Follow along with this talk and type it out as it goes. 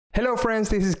Hello friends,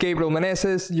 this is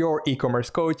Gabriel.Meneses, your e-commerce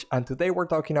coach, and today we're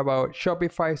talking about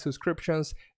Shopify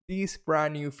subscriptions, this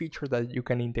brand new feature that you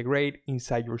can integrate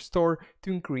inside your store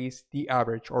to increase the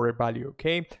average order value,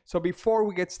 okay? So before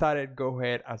we get started, go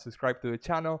ahead and subscribe to the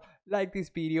channel, like this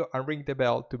video, and ring the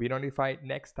bell to be notified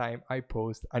next time I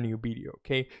post a new video,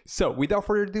 okay? So without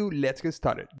further ado, let's get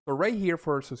started. So right here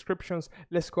for subscriptions,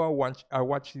 let's go and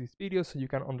watch this video so you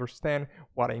can understand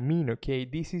what I mean, okay?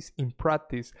 This is in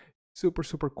practice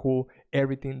super cool,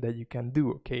 everything that you can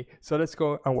do, okay? So let's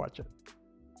go and watch it.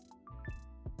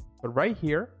 So right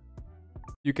here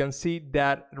you can see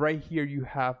that right here you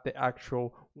have the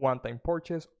actual one-time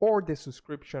purchase or the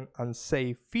subscription and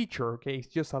save feature, okay? It's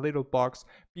just a little box.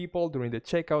 People during the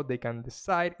checkout, they can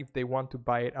decide if they want to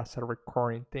buy it as a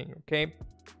recurring thing, okay?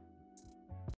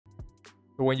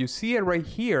 So when you see it right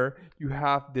here, you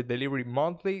have the delivery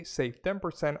monthly, save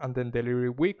 10%, and then delivery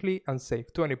weekly and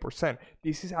save 20%.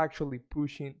 This is actually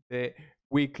pushing the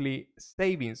weekly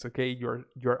savings, okay?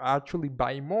 You're actually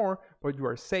buying more, but you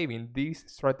are saving. This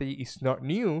strategy is not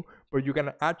new, but you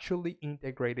can actually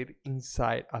integrate it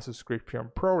inside a subscription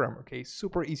program, okay?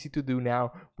 Super easy to do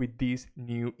now with this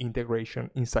new integration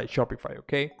inside Shopify,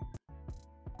 okay?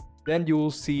 Then you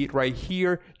will see right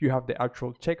here, you have the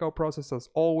actual checkout process as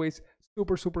always,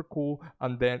 super cool,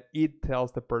 and then it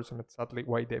tells the person exactly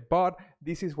why they bought.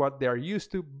 This is what they are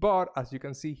used to, but as you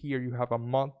can see here, you have a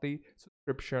monthly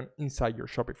subscription inside your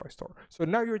Shopify store. So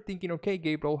now you're thinking, okay,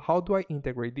 Gabriel, how do I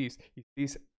integrate this? Is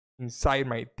this inside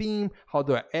my theme? How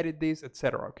do I edit this,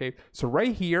 etc.? Okay, so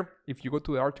right here, if you go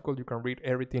to the article, you can read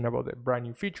everything about the brand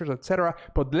new features, etc.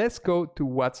 But let's go to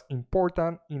what's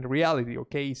important in reality,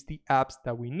 okay? It's the apps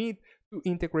that we need to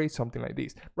integrate something like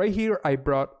this. Right here, I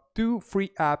brought 2 free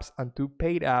apps and 2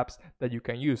 paid apps that you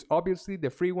can use. Obviously, the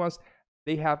free ones,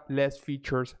 they have less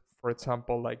features, for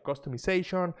example, like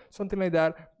customization, something like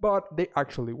that, but they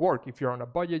actually work. If you're on a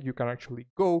budget, you can actually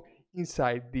go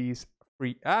inside these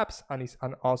free apps, and it's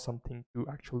an awesome thing to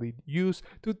actually use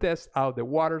to test out the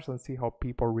waters and see how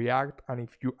people react and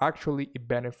if you actually it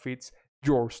benefits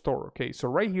your store, okay? So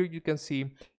right here you can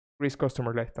see increase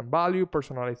customer lifetime value,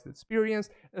 personalized experience,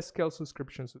 scale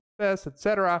subscription success,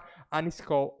 etc. And it's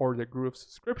called order group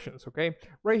subscriptions, okay?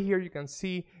 Right here you can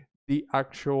see the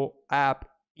actual app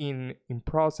in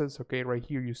process, okay? Right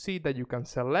here you see that you can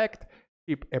select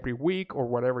ship every week or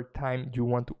whatever time you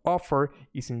want to offer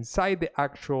is inside the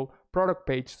actual product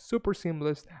page, super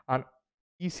seamless and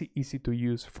easy to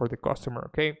use for the customer,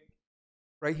 okay?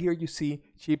 Right here you see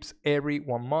ships every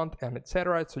 1 month and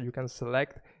etc. So you can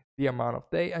select the amount of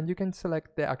day and you can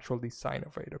select the actual design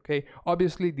of it, okay?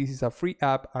 Obviously this is a free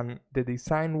app and the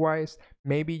design wise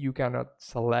maybe you cannot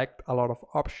select a lot of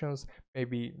options,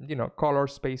 maybe color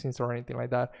spacings or anything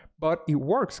like that, but it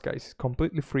works, guys. It's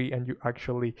completely free and you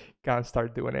actually can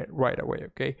start doing it right away,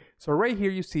 okay? So right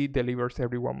here you see delivers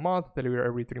every 1 month, deliver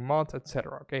every 3 months,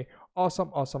 etc. Okay,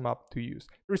 awesome app to use.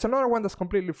 There's another one that's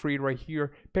completely free right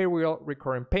here, payroll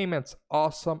recurring payments,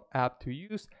 awesome app to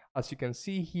use. As you can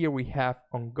see here, we have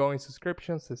ongoing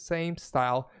subscriptions, the same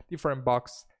style, different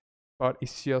box, but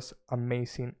it's just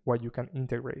amazing what you can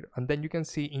integrate. And then you can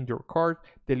see in your cart,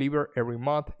 deliver every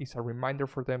month is a reminder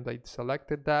for them that you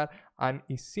selected that and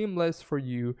it's seamless for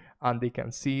you and they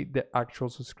can see the actual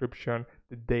subscription,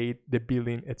 the date, the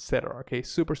billing, etc. Okay,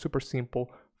 super simple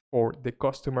for the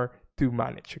customer to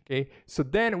manage, okay? So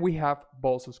then we have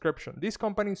Bulk subscription. This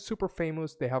company is super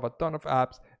famous. They have a ton of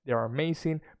apps. They are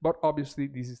amazing, but obviously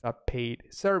this is a paid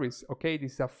service, okay?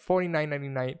 This is a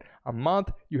 $49.99 a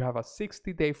month. You have a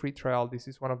 60-day free trial. This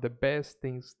is one of the best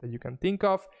things that you can think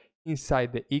of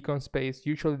inside the e-com space.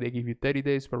 Usually they give you 30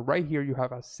 days, but right here you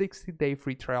have a 60-day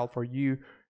free trial for you.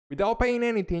 Without paying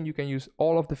anything, you can use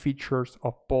all of the features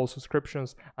of Bulk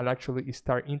subscriptions and actually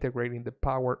start integrating the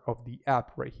power of the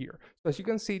app right here. So as you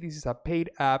can see, this is a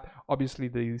paid app. Obviously,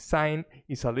 the design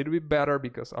is a little bit better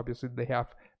because obviously they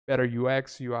have better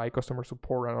UX, UI, customer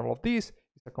support, and all of this.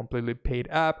 It's a completely paid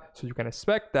app, so you can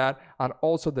expect that. And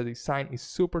also the design is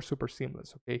super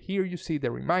seamless, okay? Here you see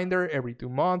the reminder every 2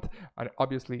 months, and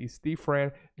obviously it's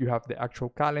different. You have the actual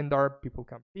calendar, people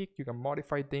can pick, you can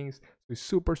modify things, so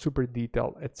it's super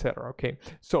detailed, etc. Okay,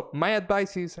 so my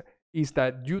advice is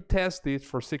that you test this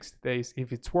for 60 days.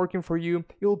 If it's working for you,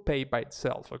 it'll pay by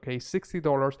itself, okay?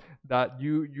 $60 that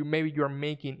you maybe you're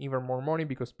making even more money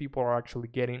because people are actually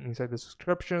getting inside the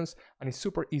subscriptions and it's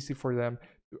super easy for them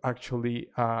to actually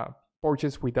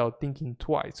purchase without thinking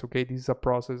twice, okay? This is a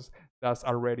process that's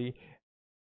already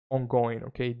ongoing,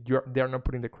 okay? They're not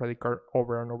putting the credit card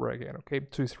over and over again, okay?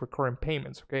 So it's recurring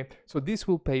payments, okay? So this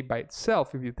will pay by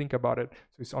itself if you think about it.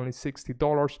 So it's only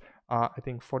 $60, I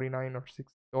think 49 or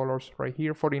 60 right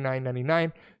here,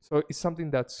 $49.99. So it's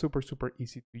something that's super, super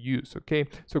easy to use, okay?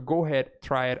 So go ahead,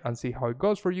 try it and see how it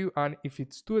goes for you. And if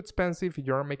it's too expensive, if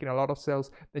you're making a lot of sales,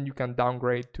 then you can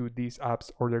downgrade to these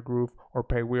apps, Order Groove or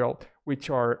Paywheel, which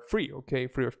are free, okay?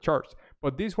 Free of charge.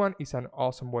 But this one is an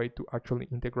awesome way to actually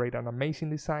integrate an amazing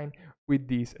design with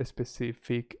this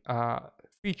specific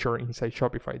feature inside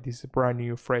Shopify. This is brand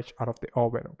new, fresh out of the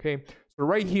oven, okay? So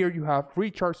right here you have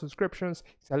recharge subscriptions.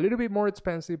 It's a little bit more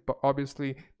expensive, but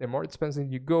obviously the more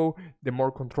expensive you go, the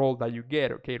more control that you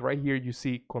get, okay? Right here you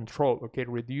see control, okay?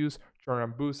 Reduce, churn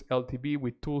and boost LTV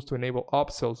with tools to enable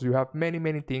upsells. You have many,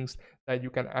 many things that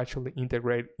you can actually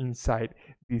integrate inside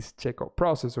this checkout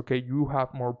process, okay? You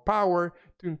have more power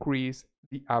to increase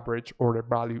the average order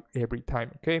value every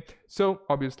time, okay? So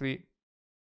obviously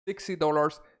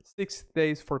 $60, 6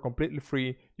 days for completely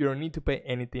free. You don't need to pay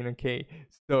anything, okay?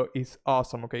 So it's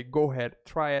awesome, okay? Go ahead,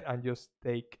 try it and just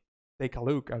take a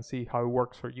look and see how it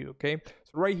works for you, okay?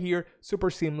 So right here, super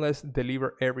seamless,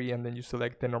 deliver every, and then you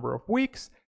select the number of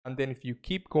weeks. And then if you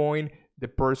keep going, the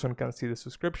person can see the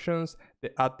subscriptions, the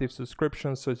active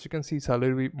subscriptions. So as you can see, it's a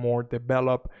little bit more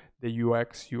developed, the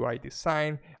UX, UI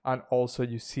design, and also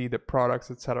you see the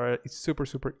products, etc. It's super,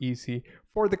 super easy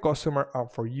for the customer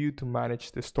and for you to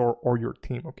manage the store or your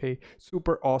team, okay?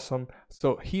 Super awesome.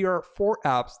 So here are 4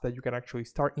 apps that you can actually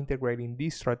start integrating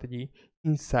this strategy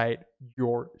inside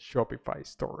your Shopify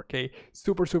store, okay?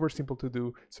 Super, super simple to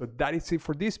do. So that is it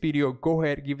for this video. Go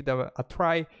ahead, give it a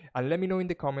try, and let me know in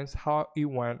the comments how it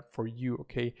went for you,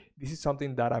 okay? This is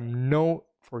something that I know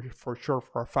for sure,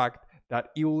 for a fact, that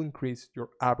it will increase your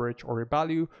average order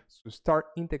value. So start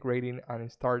integrating and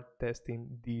start testing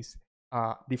these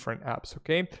different apps,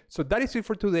 okay? So that is it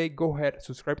for today. Go ahead,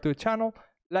 subscribe to the channel,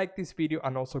 like this video,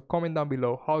 and also comment down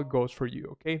below how it goes for you,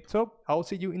 okay? So I'll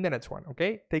see you in the next one,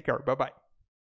 okay? Take care. Bye-bye.